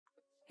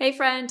Hey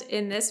friend,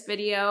 in this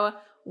video,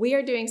 we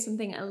are doing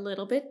something a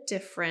little bit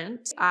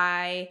different.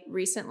 I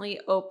recently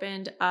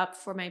opened up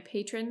for my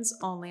patrons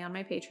only on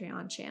my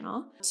Patreon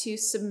channel to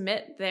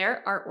submit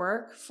their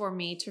artwork for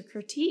me to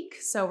critique.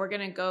 So we're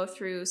gonna go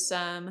through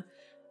some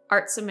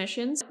art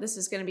submissions. This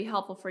is gonna be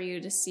helpful for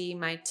you to see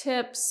my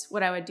tips,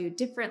 what I would do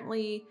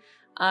differently.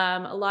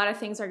 A lot of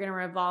things are going to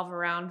revolve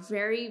around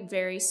very,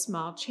 very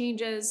small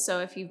changes. So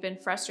if you've been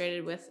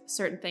frustrated with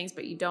certain things,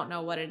 but you don't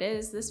know what it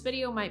is, this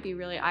video might be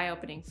really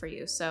eye-opening for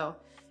you. So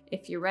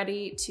if you're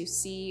ready to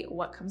see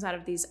what comes out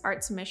of these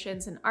art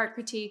submissions and art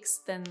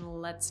critiques, then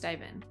let's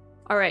dive in.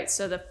 All right,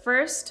 so the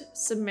first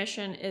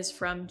submission is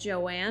from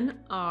Joanne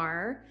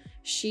R.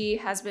 She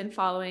has been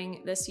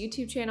following this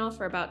YouTube channel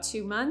for about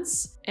 2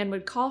 months and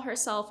would call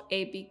herself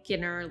a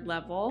beginner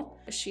level.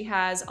 She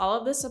has all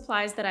of the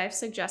supplies that I've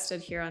suggested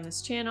here on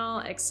this channel,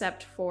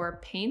 except for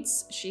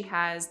paints. She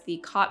has the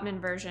Cotman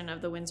version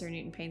of the Winsor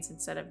Newton paints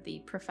instead of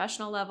the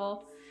professional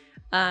level.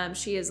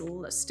 She is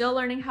still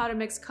learning how to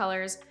mix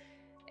colors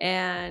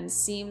and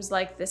seems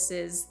like this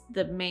is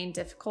the main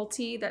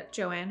difficulty that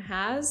Joanne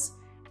has.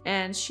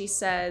 And she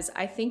says,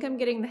 I think I'm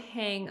getting the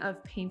hang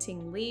of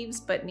painting leaves,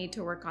 but need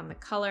to work on the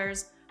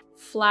colors.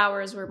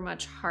 Flowers were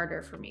much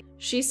harder for me.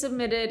 She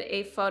submitted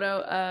a photo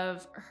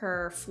of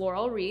her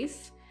floral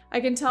wreath. I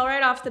can tell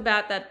right off the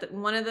bat that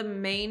one of the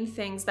main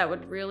things that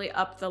would really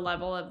up the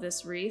level of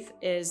this wreath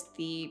is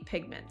the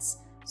pigments.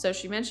 So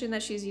she mentioned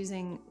that she's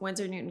using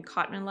Winsor Newton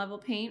Cotman level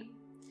paint.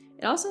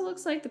 It also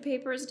looks like the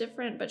paper is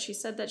different, but she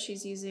said that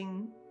she's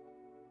using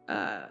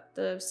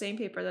the same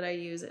paper that I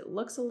use. It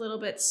looks a little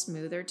bit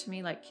smoother to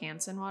me, like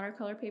Canson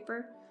watercolor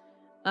paper,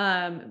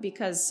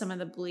 because some of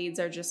the bleeds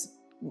are just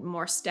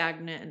more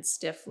stagnant and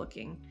stiff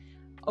looking.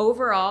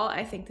 Overall,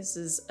 I think this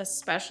is,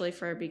 especially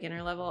for a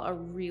beginner level, a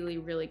really,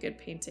 really good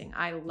painting.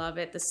 I love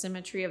it. The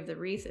symmetry of the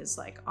wreath is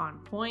like on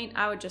point.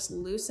 I would just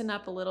loosen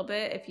up a little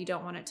bit if you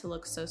don't want it to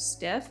look so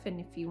stiff, and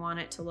if you want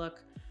it to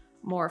look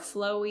more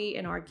flowy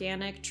and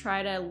organic,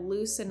 try to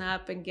loosen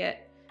up and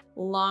get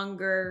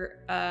longer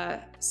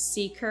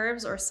C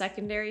curves or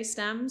secondary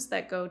stems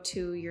that go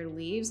to your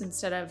leaves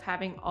instead of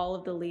having all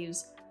of the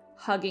leaves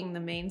hugging the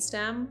main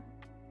stem,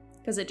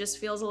 because it just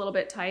feels a little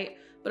bit tight.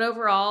 But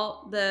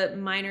overall, the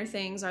minor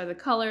things are the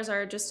colors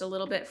are just a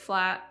little bit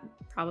flat,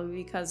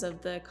 probably because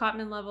of the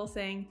Cotman level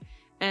thing.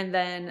 And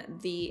then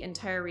the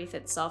entire wreath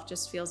itself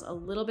just feels a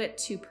little bit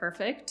too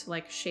perfect,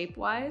 like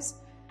shape-wise.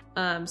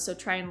 So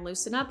try and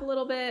loosen up a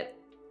little bit.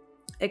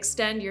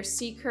 Extend your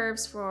C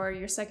curves for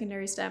your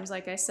secondary stems,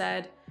 like I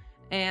said,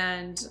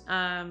 and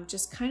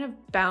just kind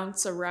of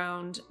bounce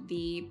around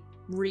the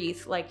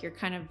wreath like you're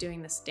kind of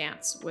doing this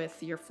dance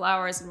with your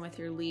flowers and with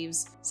your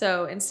leaves.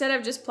 So instead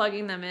of just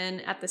plugging them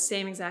in at the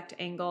same exact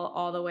angle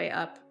all the way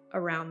up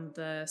around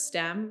the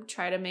stem,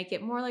 try to make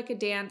it more like a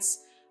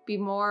dance, be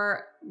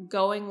more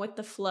going with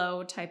the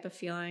flow type of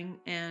feeling,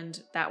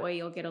 and that way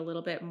you'll get a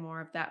little bit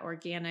more of that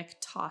organic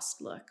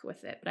tossed look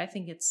with it. But I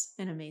think it's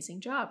an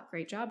amazing job.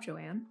 Great job,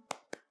 Joanne.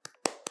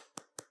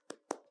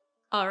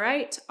 All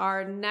right,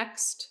 our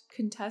next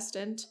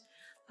contestant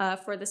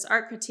for this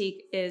art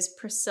critique is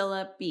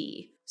Priscilla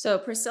B. So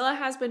Priscilla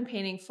has been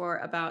painting for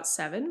about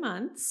 7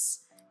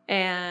 months,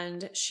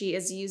 and she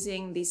is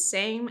using the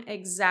same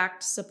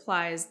exact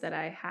supplies that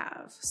I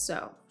have.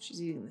 So she's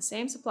using the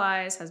same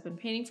supplies, has been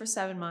painting for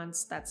 7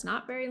 months. That's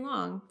not very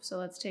long. So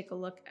let's take a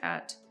look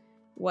at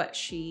what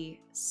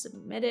she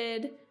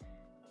submitted.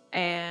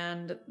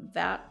 And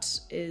that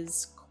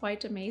is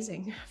quite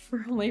amazing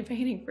for only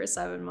painting for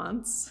 7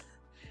 months.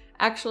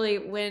 Actually,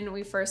 when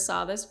we first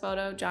saw this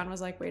photo, John was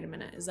like, wait a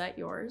minute, is that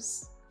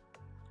yours?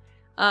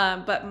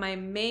 But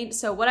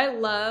so what I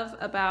love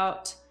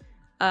about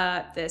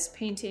this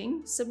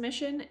painting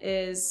submission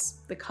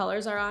is the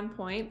colors are on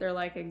point. They're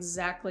like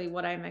exactly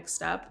what I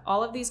mixed up.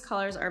 All of these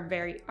colors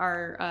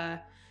are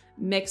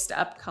mixed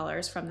up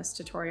colors from this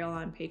tutorial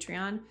on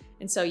Patreon.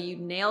 And so you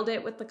nailed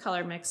it with the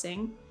color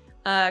mixing.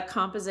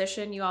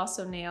 Composition you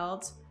also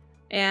nailed.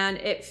 And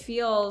it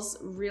feels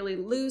really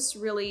loose,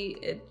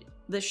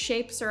 the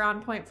shapes are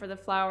on point for the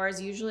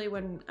flowers. Usually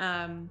when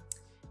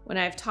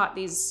I've taught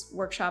these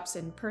workshops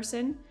in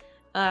person,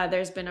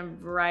 there's been a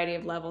variety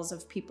of levels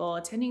of people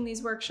attending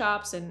these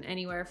workshops, and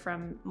anywhere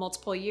from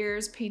multiple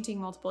years, painting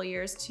multiple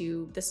years,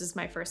 to this is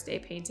my first day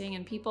painting,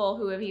 and people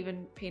who have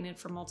even painted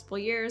for multiple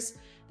years,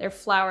 their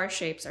flower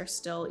shapes are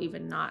still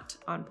even not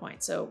on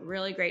point. So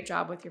really great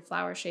job with your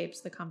flower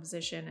shapes, the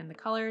composition, and the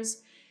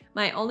colors.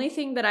 My only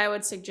thing that I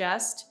would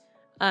suggest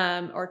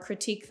or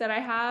critique that I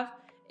have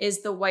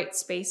is the white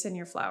space in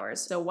your flowers.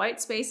 So white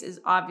space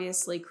is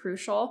obviously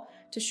crucial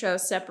to show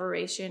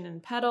separation in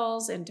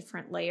petals and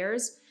different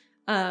layers.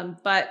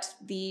 But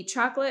the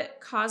chocolate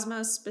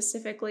cosmos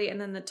specifically,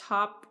 and then the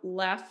top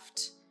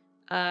left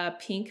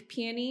pink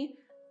peony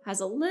has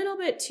a little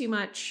bit too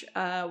much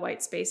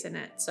white space in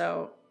it.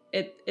 So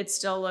it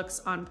still looks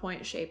on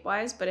point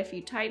shape-wise, but if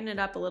you tighten it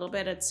up a little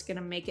bit, it's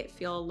gonna make it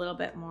feel a little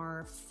bit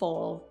more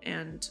full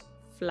and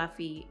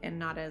fluffy and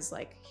not as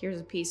like, here's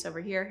a piece over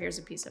here, here's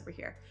a piece over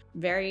here.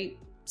 Very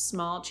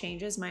small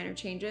changes, minor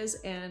changes,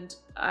 and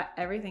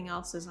everything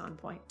else is on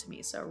point to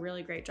me. So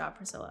really great job,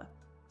 Priscilla.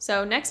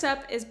 So next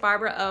up is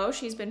Barbara O.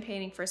 She's been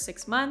painting for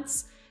 6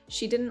 months.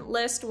 She didn't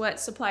list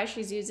what supply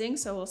she's using,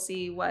 so we'll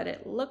see what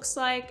it looks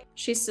like.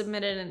 She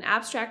submitted an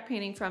abstract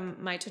painting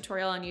from my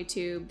tutorial on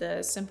YouTube,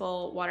 the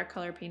simple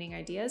watercolor painting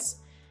ideas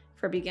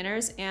for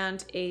beginners,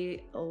 and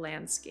a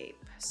landscape.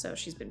 So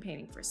she's been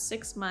painting for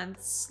 6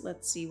 months.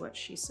 Let's see what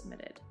she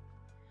submitted.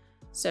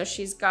 So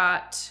she's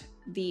got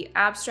the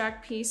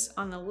abstract piece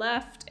on the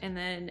left and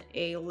then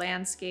a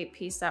landscape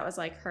piece that was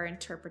like her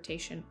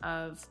interpretation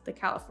of the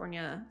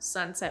California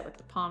sunset with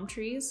the palm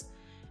trees.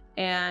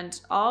 And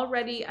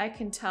already I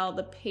can tell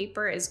the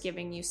paper is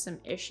giving you some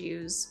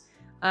issues.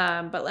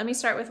 But let me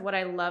start with what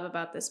I love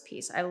about this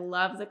piece. I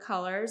love the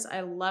colors.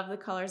 I love the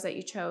colors that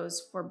you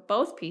chose for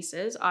both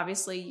pieces.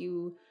 Obviously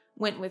you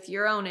went with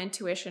your own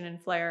intuition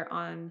and flair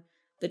on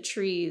the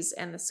trees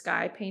and the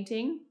sky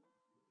painting.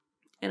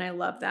 And I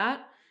love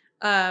that.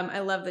 I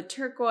love the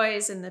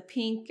turquoise and the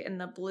pink and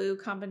the blue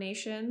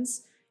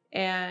combinations.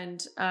 And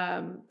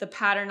the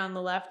pattern on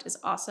the left is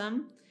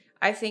awesome.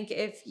 I think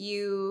if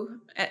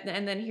you,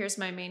 and then here's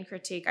my main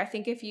critique. I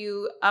think if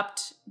you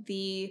upped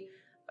the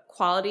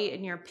quality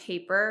in your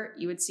paper,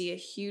 you would see a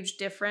huge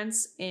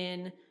difference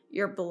in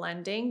your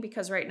blending,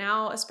 because right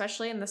now,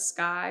 especially in the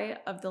sky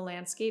of the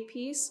landscape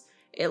piece,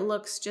 it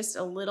looks just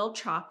a little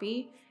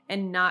choppy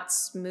and not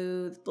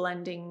smooth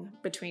blending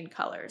between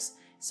colors.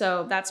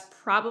 So that's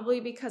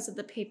probably because of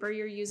the paper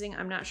you're using.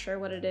 I'm not sure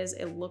what it is.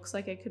 It looks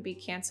like it could be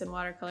Canson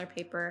watercolor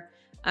paper,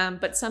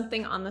 but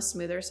something on the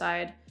smoother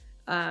side.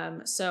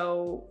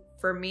 So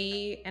for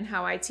me and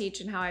how I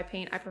teach and how I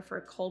paint, I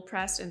prefer cold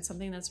pressed and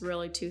something that's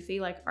really toothy,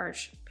 like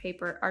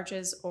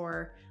Arches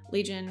or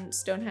Legion,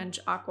 Stonehenge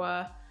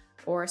Aqua,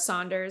 or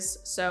Saunders.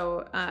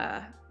 So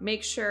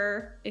make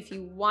sure if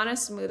you want to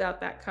smooth out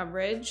that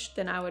coverage,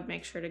 then I would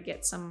make sure to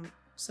get some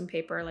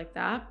paper like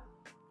that.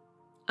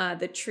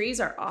 The trees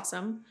are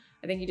awesome.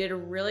 I think you did a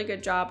really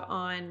good job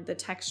on the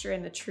texture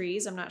in the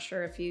trees. I'm not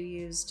sure if you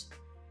used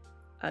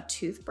a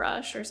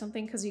toothbrush or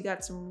something, because you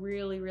got some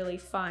really, really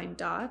fine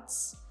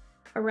dots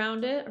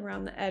around it,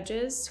 around the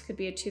edges. Could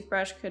be a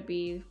toothbrush, could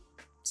be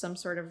some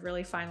sort of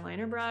really fine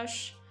liner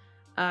brush,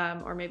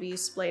 or maybe you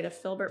splayed a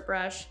filbert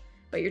brush.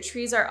 But your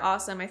trees are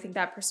awesome. I think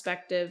that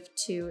perspective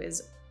too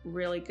is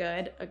really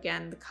good.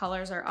 Again, the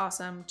colors are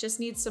awesome. Just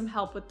needs some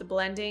help with the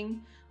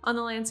blending on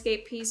the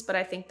landscape piece, but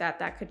I think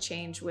that could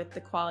change with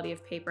the quality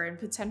of paper and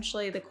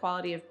potentially the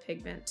quality of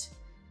pigment,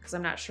 because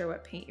I'm not sure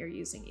what paint you're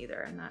using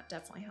either, and that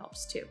definitely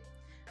helps too.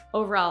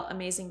 Overall,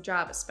 amazing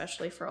job,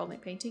 especially for only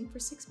painting for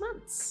 6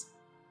 months.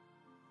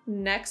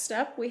 Next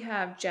up, we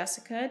have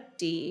Jessica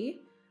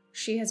D.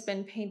 She has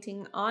been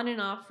painting on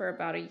and off for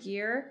about a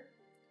year,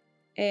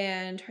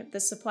 and the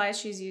supplies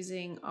she's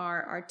using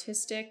are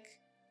artistic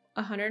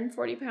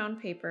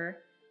 140-pound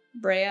paper,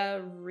 Brea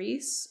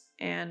Reese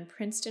and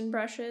Princeton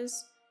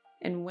brushes,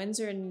 and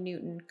Winsor &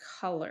 Newton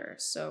color.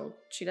 So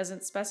she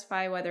doesn't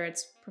specify whether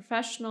it's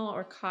professional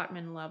or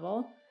Cotman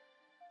level.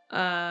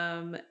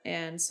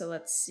 And so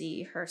let's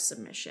see her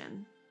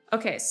submission.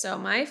 Okay, so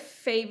my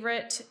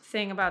favorite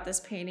thing about this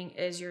painting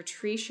is your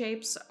tree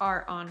shapes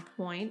are on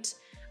point.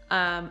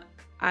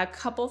 A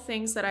couple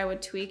things that I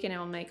would tweak and it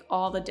will make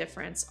all the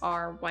difference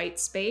are white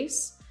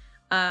space.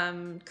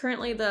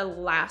 Currently the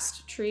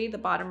last tree, the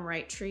bottom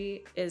right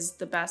tree, is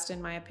the best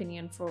in my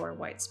opinion for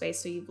white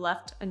space. So you've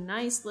left a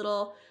nice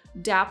little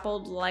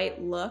dappled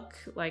light look,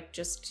 like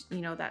just, you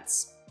know,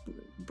 that's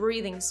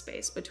breathing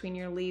space between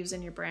your leaves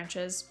and your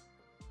branches.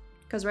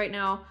 Because right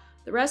now,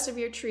 the rest of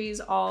your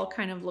trees all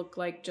kind of look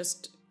like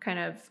just kind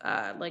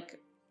of like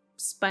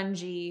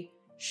spongy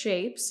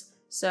shapes.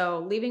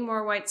 So leaving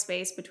more white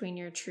space between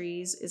your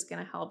trees is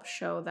gonna help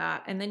show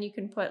that. And then you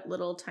can put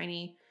little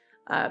tiny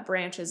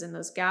branches in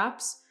those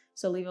gaps.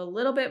 So leave a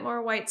little bit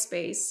more white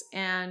space,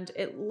 and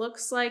it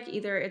looks like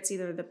it's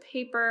either the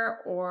paper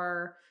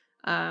or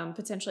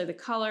potentially the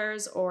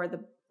colors or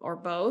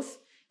both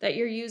that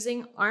you're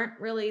using aren't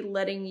really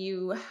letting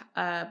you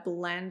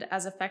blend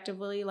as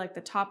effectively. Like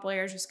the top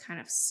layer is just kind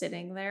of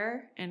sitting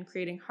there and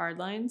creating hard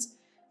lines.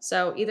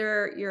 So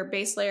either your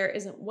base layer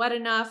isn't wet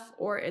enough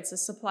or it's a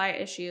supply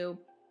issue.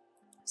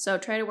 So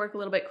try to work a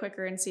little bit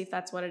quicker and see if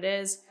that's what it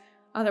is.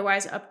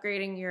 Otherwise,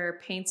 upgrading your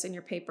paints and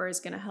your paper is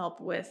going to help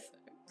with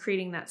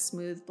creating that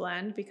smooth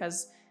blend,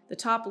 because the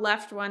top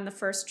left one, the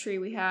first tree,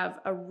 we have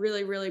a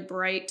really, really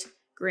bright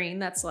green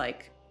that's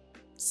like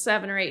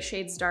 7 or 8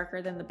 shades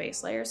darker than the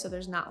base layer. So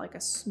there's not like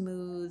a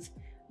smooth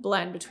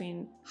blend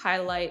between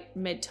highlight,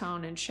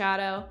 mid-tone, and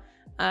shadow.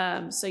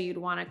 So you'd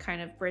want to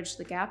kind of bridge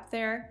the gap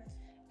there.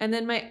 And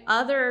then my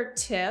other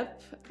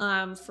tip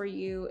for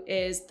you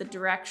is the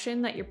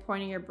direction that you're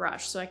pointing your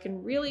brush. So I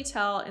can really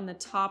tell in the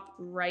top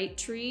right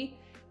tree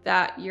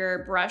that your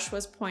brush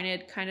was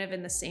pointed kind of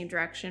in the same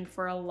direction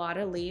for a lot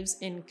of leaves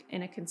in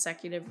a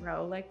consecutive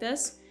row like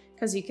this,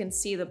 because you can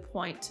see the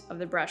point of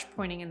the brush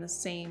pointing in the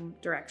same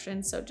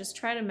direction. So just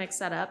try to mix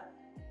that up.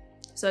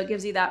 So it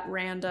gives you that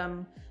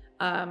random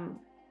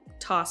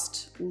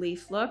tossed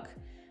leaf look.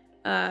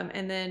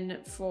 And then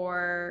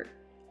for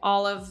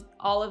all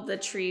of the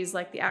trees,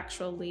 like the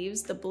actual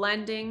leaves, the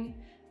blending.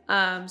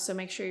 So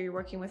make sure you're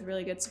working with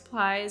really good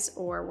supplies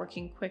or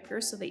working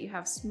quicker so that you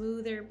have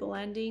smoother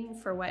blending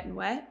for wet and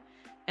wet.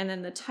 And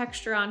then the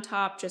texture on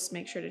top, just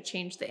make sure to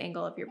change the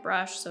angle of your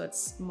brush so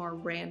it's more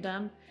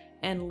random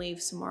and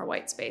leave some more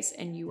white space,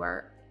 and you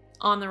are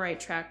on the right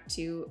track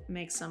to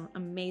make some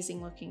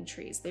amazing looking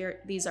trees.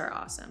 These are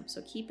awesome,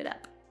 so keep it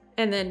up.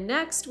 And then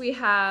next we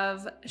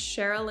have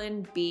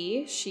Sherilyn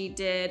B. She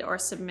did or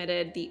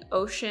submitted the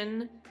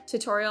ocean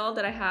tutorial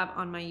that I have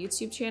on my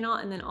YouTube channel,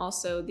 and then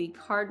also the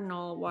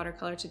cardinal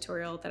watercolor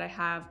tutorial that I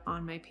have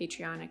on my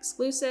Patreon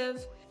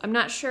exclusive. I'm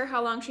not sure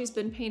how long she's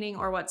been painting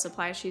or what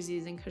supplies she's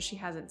using because she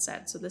hasn't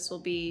said, so this will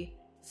be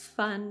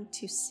fun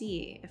to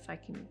see if I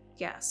can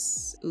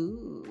guess.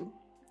 Ooh.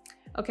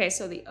 Okay,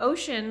 so the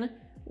ocean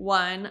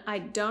one, I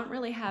don't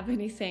really have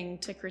anything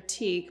to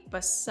critique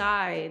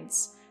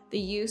besides the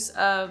use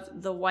of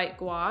the white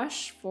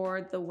gouache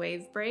for the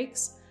wave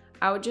breaks.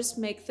 I would just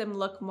make them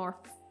look more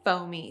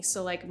foamy,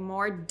 so like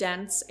more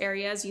dense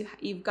areas.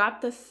 You've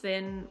got the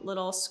thin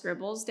little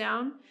scribbles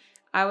down.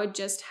 I would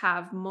just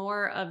have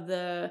more of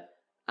the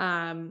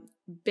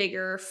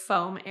bigger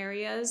foam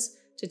areas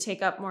to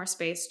take up more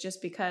space,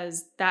 just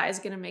because that is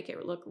going to make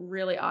it look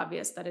really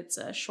obvious that it's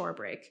a shore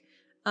break.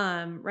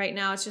 Right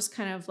now it's just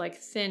kind of like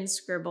thin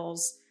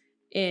scribbles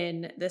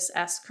in this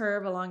S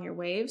curve along your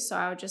wave. So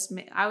I would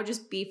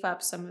just beef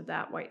up some of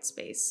that white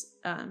space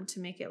to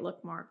make it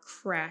look more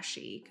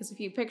crashy. Because if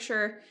you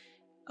picture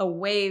a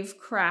wave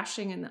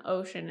crashing in the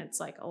ocean, it's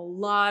like a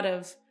lot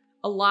of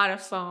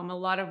foam, a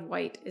lot of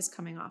white is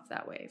coming off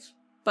that wave.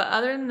 But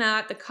other than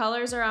that, the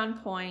colors are on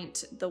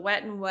point. The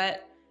wet and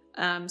wet,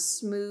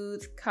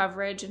 smooth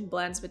coverage and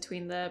blends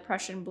between the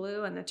Prussian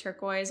blue and the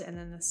turquoise and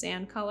then the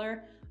sand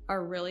color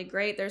are really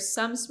great. There's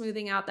some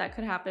smoothing out that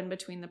could happen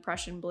between the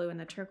Prussian blue and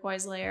the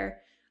turquoise layer,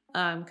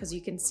 because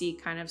you can see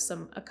kind of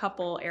a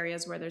couple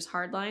areas where there's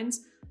hard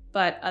lines.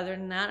 But other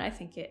than that, I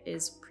think it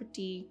is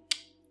pretty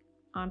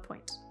on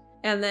point.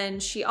 And then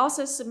she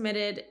also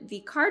submitted the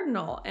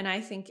cardinal, and I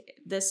think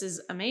this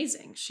is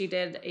amazing. She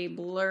did a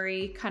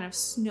blurry kind of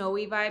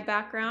snowy vibe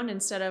background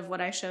instead of what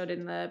I showed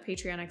in the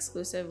Patreon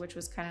exclusive, which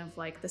was kind of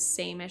like the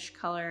same-ish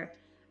color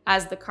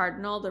as the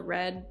cardinal,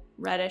 the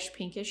reddish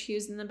pinkish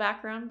hues in the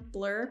background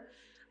blur.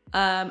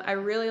 I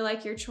really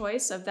like your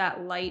choice of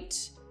that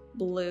light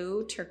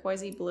blue,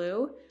 turquoisey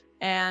blue,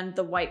 and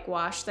the white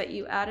gouache that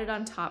you added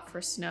on top for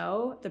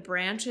snow. The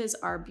branches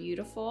are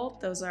beautiful.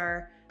 Those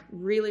are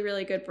really,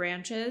 really good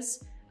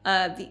branches.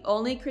 The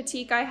only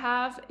critique I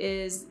have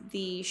is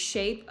the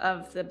shape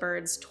of the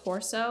bird's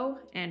torso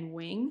and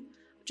wing.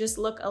 Just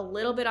look a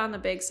little bit on the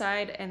big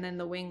side, and then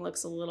the wing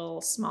looks a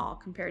little small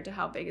compared to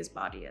how big his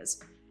body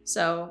is.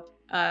 So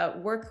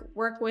work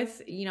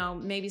with,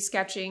 maybe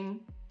sketching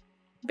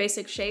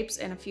basic shapes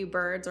and a few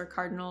birds or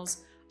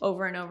cardinals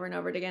over and over and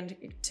over again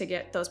to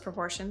get those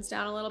proportions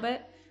down a little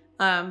bit.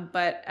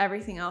 But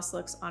everything else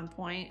looks on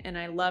point, and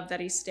I love that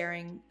he's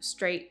staring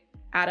straight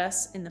at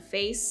us in the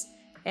face,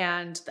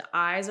 and the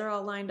eyes are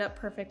all lined up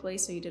perfectly,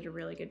 so you did a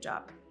really good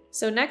job.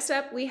 So next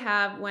up we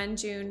have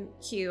Wenjun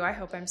Q. I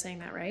hope I'm saying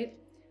that right.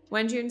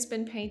 Wenjun's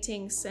been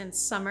painting since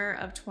summer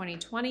of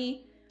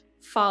 2020,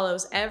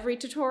 follows every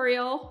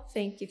tutorial.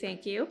 Thank you,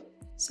 thank you.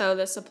 So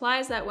the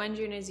supplies that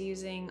Wenjun is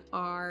using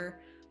are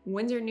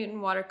Winsor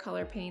Newton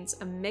watercolor paints,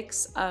 a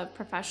mix of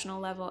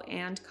professional level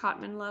and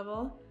Cotman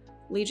level,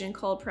 Legion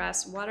cold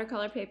press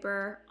watercolor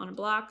paper on a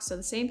block, so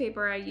the same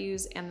paper I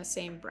use, and the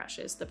same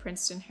brushes, the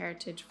Princeton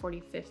Heritage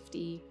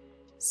 4050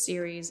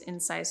 series in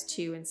size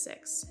 2 and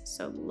 6.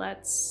 So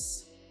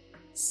let's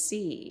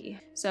see.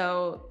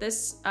 So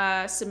this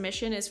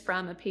submission is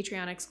from a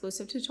Patreon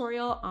exclusive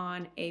tutorial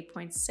on a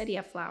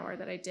poinsettia flower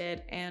that I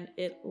did, and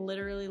it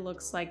literally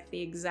looks like the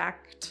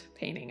exact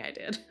painting I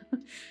did.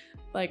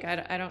 Like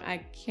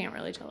I can't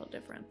really tell a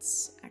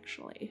difference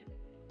actually.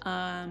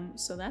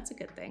 So that's a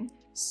good thing.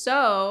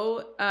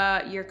 So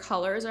your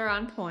colors are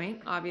on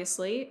point,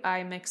 obviously.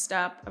 I mixed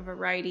up a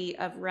variety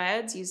of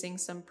reds using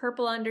some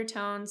purple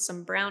undertones,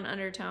 some brown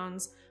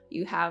undertones.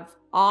 You have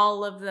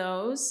all of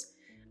those.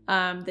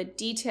 The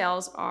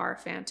details are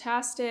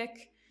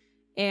fantastic.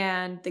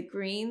 And the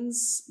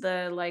greens,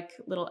 the like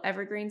little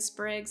evergreen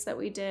sprigs that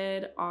we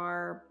did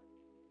are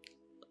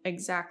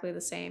exactly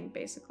the same,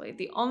 basically.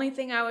 The only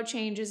thing I would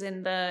change is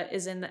in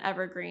the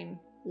evergreen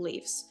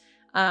leaves.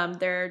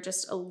 They're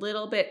just a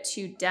little bit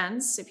too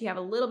dense. If you have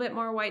a little bit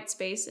more white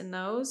space in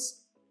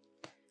those,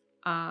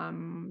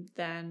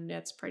 then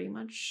it's pretty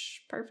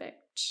much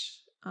perfect.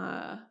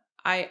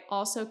 I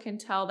also can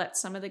tell that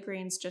some of the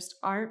greens just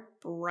aren't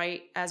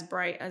bright as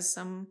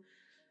some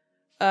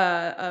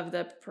of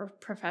the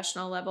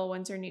professional level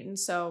Winsor Newton.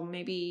 So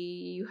maybe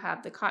you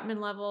have the Cotman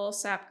level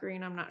sap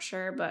green, I'm not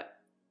sure, but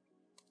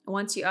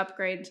once you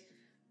upgrade,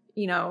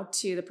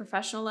 to the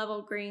professional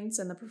level greens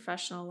and the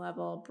professional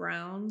level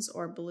browns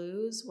or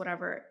blues,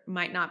 whatever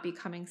might not be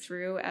coming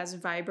through as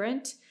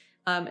vibrant,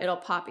 it'll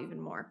pop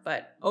even more.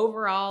 But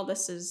overall,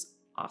 this is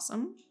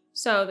awesome.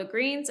 So the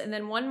greens, and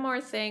then one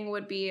more thing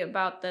would be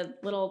about the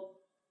little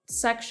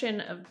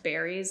section of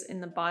berries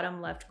in the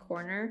bottom left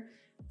corner,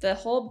 the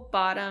whole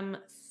bottom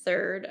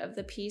third of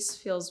the piece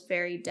feels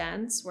very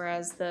dense,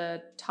 whereas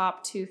the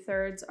top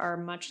 2/3 are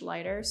much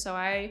lighter. So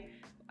I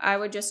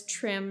would just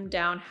trim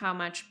down how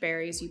much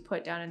berries you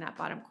put down in that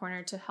bottom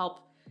corner to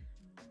help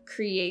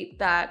create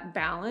that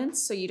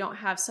balance, so you don't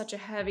have such a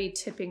heavy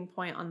tipping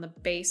point on the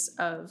base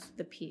of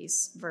the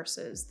piece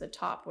versus the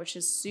top, which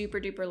is super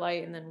duper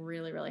light and then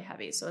really, really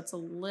heavy. So it's a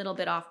little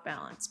bit off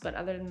balance, but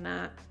other than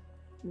that,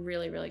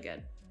 really, really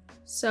good.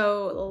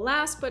 So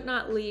last but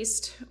not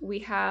least, we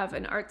have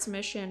an art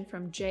submission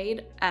from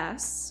Jade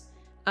S.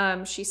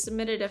 She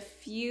submitted a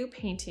few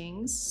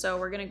paintings, so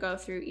we're gonna go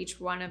through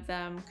each one of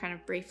them, kind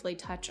of briefly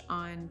touch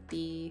on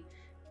the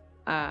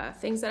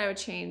things that I would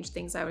change,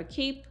 things I would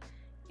keep.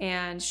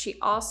 And she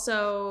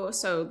also,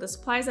 so the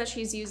supplies that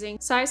she's using,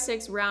 size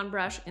 6 round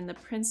brush in the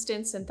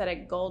Princeton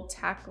Synthetic Gold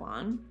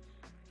Taklon,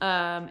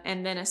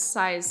 and then a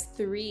size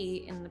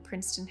 3 in the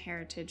Princeton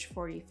Heritage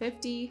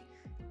 4050.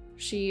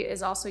 She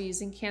is also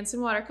using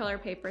Canson watercolor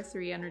paper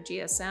 300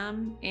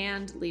 GSM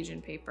and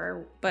Legion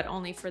paper, but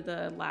only for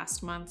the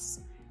last month's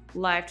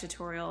live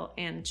tutorial,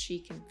 and she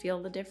can feel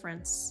the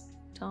difference.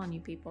 I'm telling you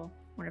people,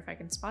 wonder if I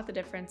can spot the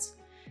difference.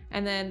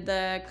 And then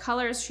the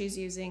colors she's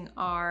using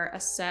are a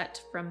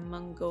set from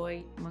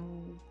Mungio,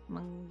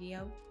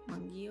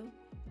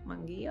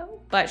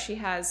 but she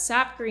has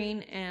Sap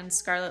Green and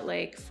Scarlet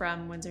Lake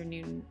from Winsor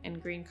Newton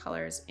and green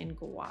colors in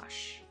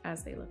gouache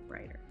as they look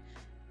brighter.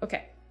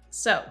 Okay,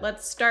 so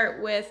let's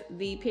start with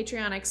the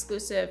Patreon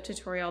exclusive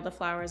tutorial, The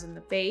Flowers in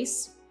the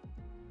Vase.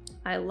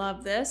 I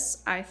love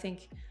this. I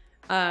think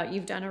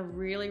you've done a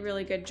really,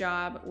 really good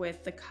job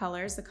with the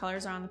colors. The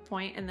colors are on the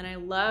point, and then I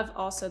love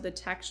also the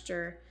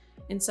texture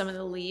in some of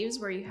the leaves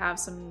where you have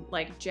some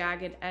like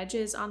jagged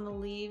edges on the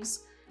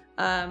leaves.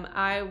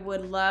 I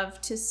would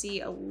love to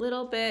see a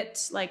little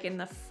bit like in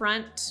the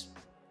front,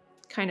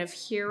 kind of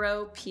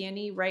hero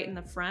peony right in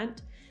the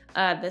front.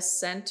 The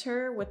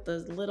center with the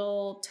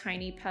little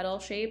tiny petal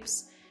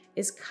shapes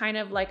is kind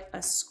of like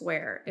a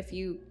square. If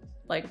you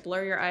like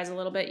blur your eyes a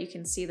little bit, you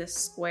can see the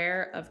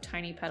square of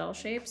tiny petal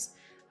shapes.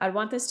 I'd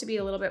want this to be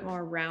a little bit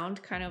more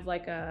round, kind of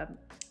like a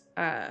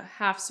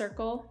half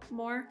circle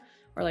more,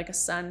 or like a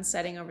sun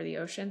setting over the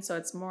ocean. So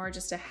it's more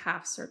just a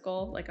half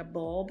circle, like a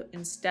bulb,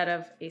 instead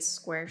of a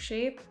square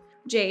shape.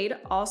 Jade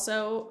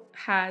also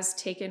has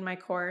taken my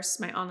course,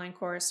 my online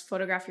course,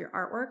 Photograph Your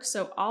Artwork.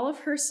 So all of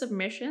her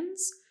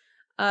submissions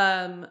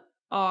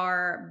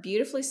are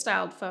beautifully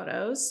styled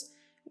photos,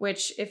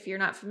 which if you're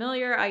not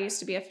familiar, I used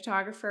to be a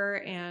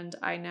photographer, and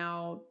I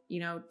now,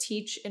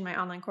 teach in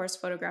my online course,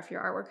 Photograph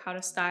Your Artwork, how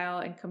to style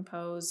and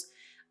compose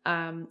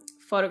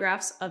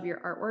photographs of your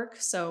artwork.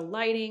 So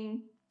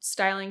lighting,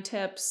 styling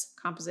tips,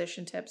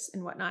 composition tips,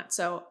 and whatnot.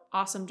 So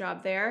awesome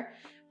job there.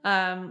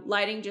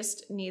 Lighting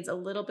just needs a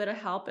little bit of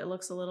help. It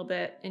looks a little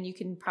bit, and you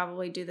can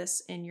probably do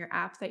this in your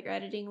app that you're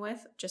editing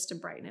with just to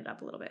brighten it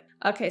up a little bit.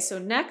 Okay, so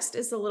next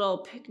is the little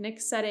picnic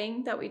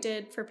setting that we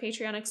did for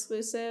Patreon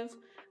exclusive.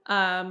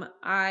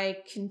 I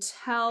can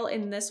tell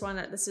in this one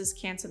that this is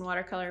Canson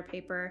watercolor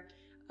paper,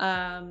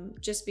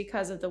 just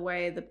because of the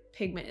way the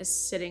pigment is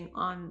sitting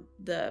on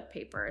the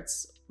paper.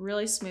 It's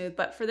really smooth,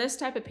 but for this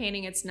type of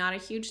painting, it's not a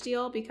huge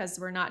deal because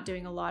we're not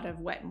doing a lot of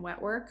wet and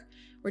wet work.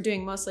 We're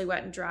doing mostly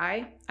wet and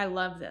dry. I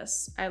love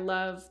this. I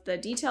love the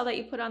detail that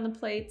you put on the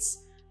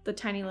plates. The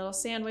tiny little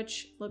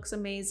sandwich looks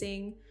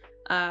amazing.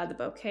 The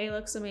bouquet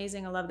looks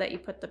amazing. I love that you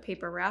put the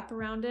paper wrap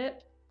around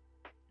it.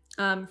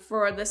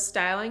 For the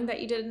styling that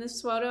you did in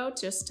this photo,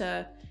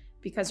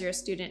 because you're a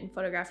student and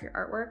photograph your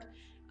artwork,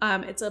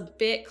 it's a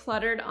bit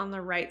cluttered on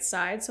the right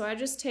side. So I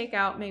just take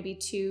out maybe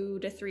 2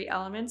 to 3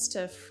 elements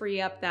to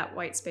free up that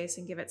white space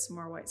and give it some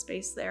more white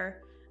space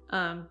there.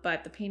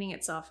 But the painting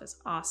itself is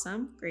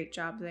awesome. Great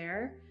job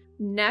there.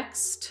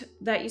 Next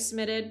that you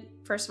submitted,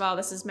 first of all,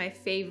 this is my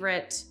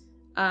favorite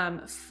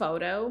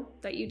photo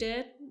that you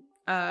did,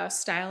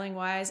 styling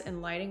wise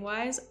and lighting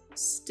wise.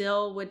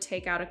 Still would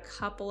take out a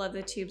couple of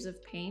the tubes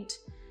of paint,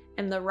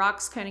 and the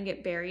rocks kind of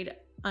get buried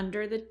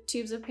under the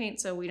tubes of paint,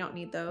 so we don't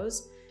need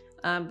those.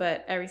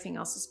 But everything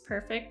else is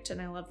perfect,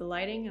 and I love the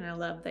lighting, and I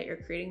love that you're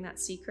creating that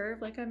C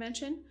curve like I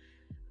mentioned.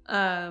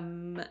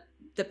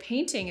 The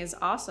painting is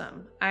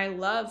awesome. I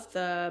love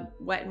the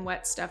wet and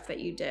wet stuff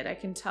that you did. I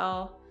can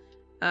tell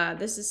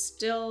this is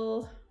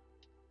still,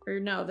 or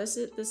no, this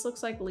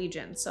looks like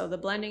Legion, so the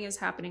blending is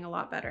happening a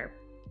lot better.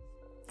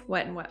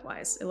 Wet and wet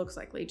wise, it looks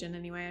like Legion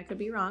anyway. I could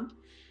be wrong,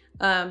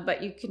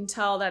 but you can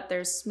tell that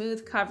there's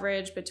smooth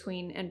coverage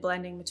between and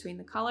blending between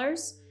the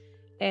colors,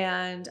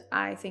 and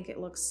I think it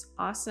looks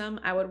awesome.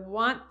 I would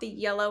want the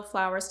yellow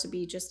flowers to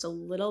be just a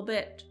little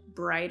bit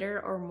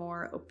brighter or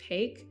more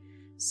opaque.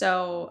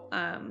 So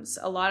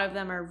a lot of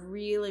them are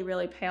really,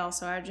 really pale,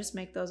 so I would just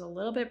make those a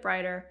little bit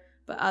brighter,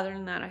 but other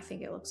than that, I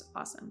think it looks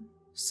awesome.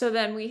 So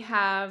then we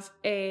have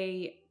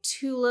a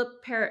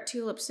parrot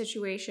tulip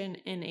situation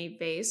in a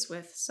vase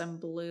with some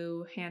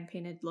blue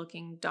hand-painted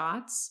looking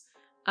dots.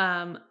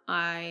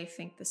 I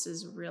think this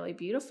is really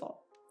beautiful.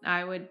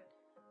 I would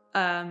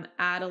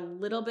add a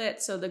little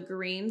bit. So the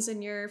greens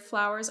in your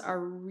flowers are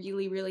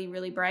really, really,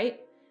 really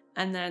bright.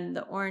 And then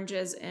the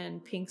oranges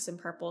and pinks and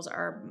purples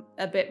are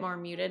a bit more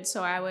muted.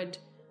 So I would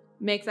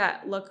make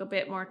that look a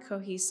bit more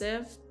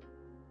cohesive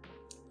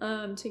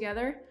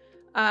together.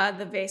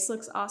 The vase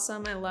looks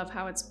awesome. I love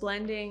how it's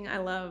blending. I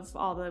love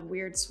all the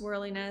weird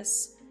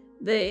swirliness.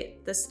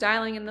 The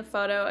styling in the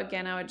photo,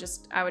 again,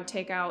 I would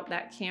take out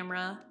that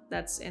camera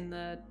that's in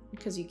the,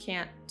 because you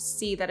can't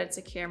see that it's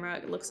a camera.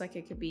 It looks like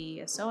it could be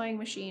a sewing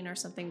machine or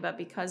something, but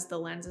because the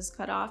lens is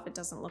cut off, it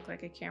doesn't look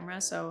like a camera.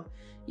 So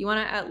you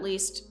want to at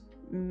least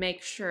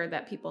make sure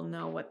that people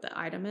know what the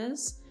item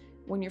is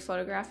when you're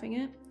photographing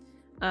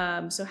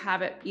it. So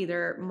have it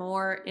either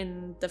more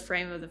in the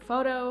frame of the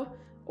photo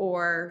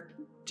or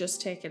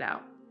just take it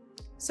out.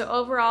 So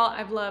overall,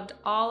 I've loved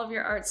all of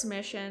your art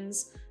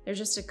submissions. There's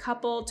just a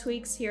couple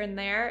tweaks here and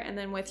there. And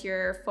then with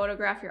your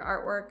photograph your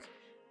artwork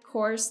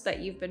course that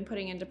you've been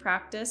putting into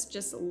practice,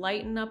 just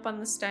lighten up on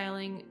the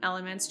styling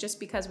elements just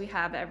because we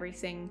have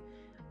everything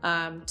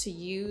to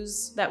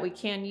use that we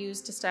can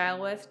use to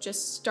style with.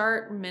 Just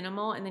start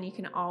minimal and then you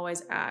can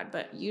always add.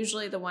 But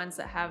usually the ones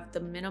that have the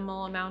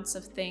minimal amounts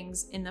of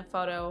things in the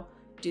photo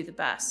do the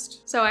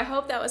best. So I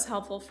hope that was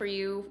helpful for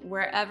you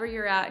wherever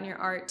you're at in your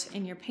art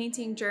and your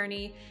painting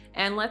journey.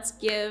 And let's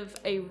give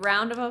a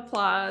round of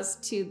applause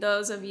to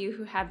those of you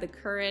who had the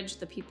courage,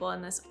 the people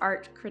in this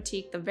art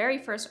critique, the very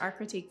first art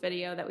critique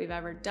video that we've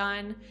ever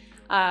done.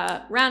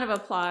 Round of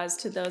applause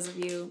to those of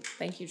you,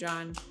 thank you,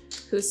 John,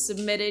 who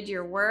submitted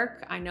your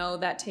work. I know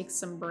that takes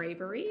some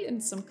bravery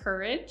and some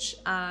courage.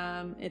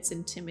 It's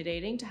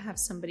intimidating to have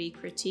somebody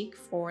critique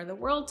for the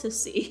world to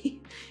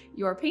see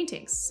your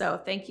paintings.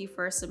 So thank you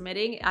for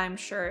submitting. I'm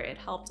sure it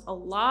helped a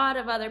lot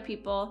of other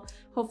people.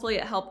 Hopefully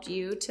it helped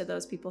you to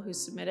those people who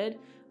submitted,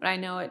 but I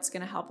know it's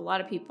gonna help a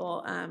lot of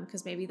people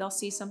because maybe they'll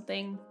see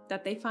something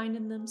that they find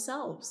in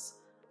themselves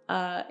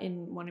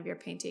in one of your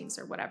paintings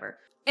or whatever.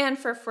 And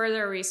for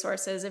further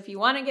resources, if you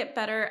want to get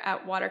better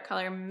at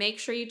watercolor, make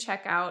sure you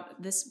check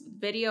out this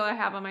video I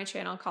have on my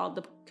channel called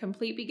The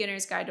Complete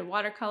Beginner's Guide to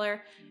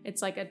Watercolor.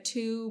 It's like a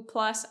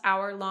 2+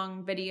 hour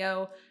long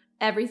video,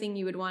 everything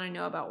you would want to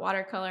know about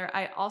watercolor.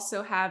 I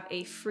also have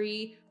a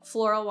free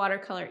floral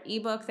watercolor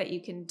ebook that you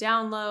can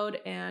download,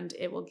 and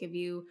it will give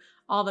you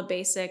all the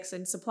basics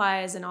and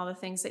supplies and all the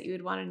things that you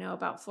would want to know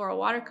about floral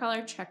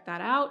watercolor. Check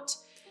that out.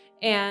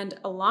 And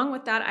along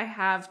with that, I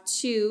have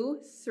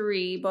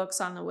 3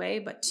 books on the way,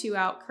 but 2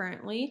 out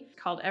currently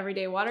called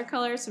Everyday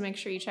Watercolor. So make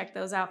sure you check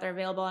those out. They're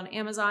available on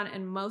Amazon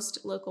and most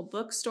local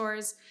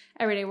bookstores.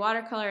 Everyday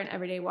Watercolor and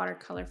Everyday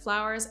Watercolor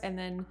Flowers. And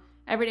then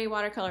Everyday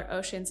Watercolor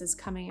Oceans is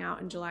coming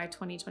out in July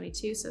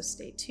 2022, so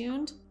stay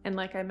tuned. And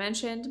like I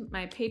mentioned,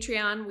 my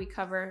Patreon, we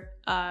cover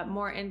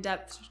more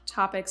in-depth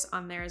topics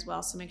on there as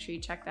well. So make sure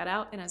you check that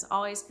out. And as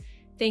always,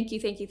 thank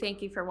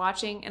you for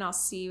watching, and I'll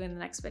see you in the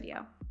next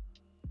video.